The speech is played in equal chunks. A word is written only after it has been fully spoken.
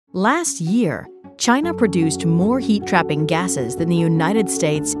Last year, China produced more heat-trapping gases than the United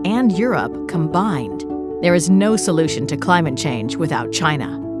States and Europe combined. There is no solution to climate change without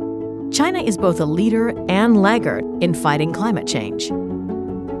China. China is both a leader and laggard in fighting climate change.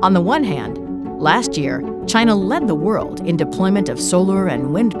 On the one hand, last year, China led the world in deployment of solar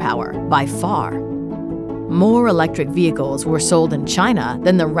and wind power by far. More electric vehicles were sold in China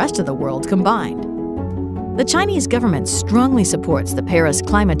than the rest of the world combined. The Chinese government strongly supports the Paris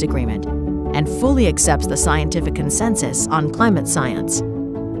Climate Agreement and fully accepts the scientific consensus on climate science.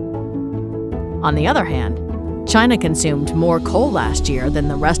 On the other hand, China consumed more coal last year than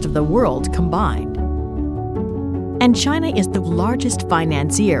the rest of the world combined. And China is the largest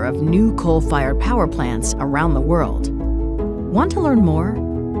financier of new coal-fired power plants around the world. Want to learn more?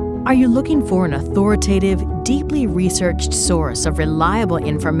 Are you looking for an authoritative, deeply researched source of reliable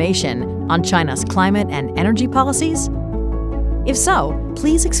information on China's climate and energy policies? If so,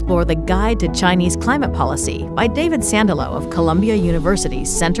 please explore the Guide to Chinese Climate Policy by David Sandalow of Columbia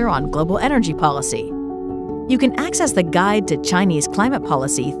University's Center on Global Energy Policy. You can access the Guide to Chinese Climate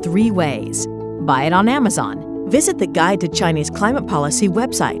Policy 3 ways. Buy it on Amazon, visit the Guide to Chinese Climate Policy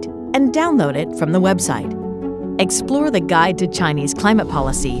website, and download it from the website. Explore the Guide to Chinese Climate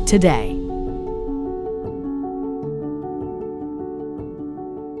Policy today.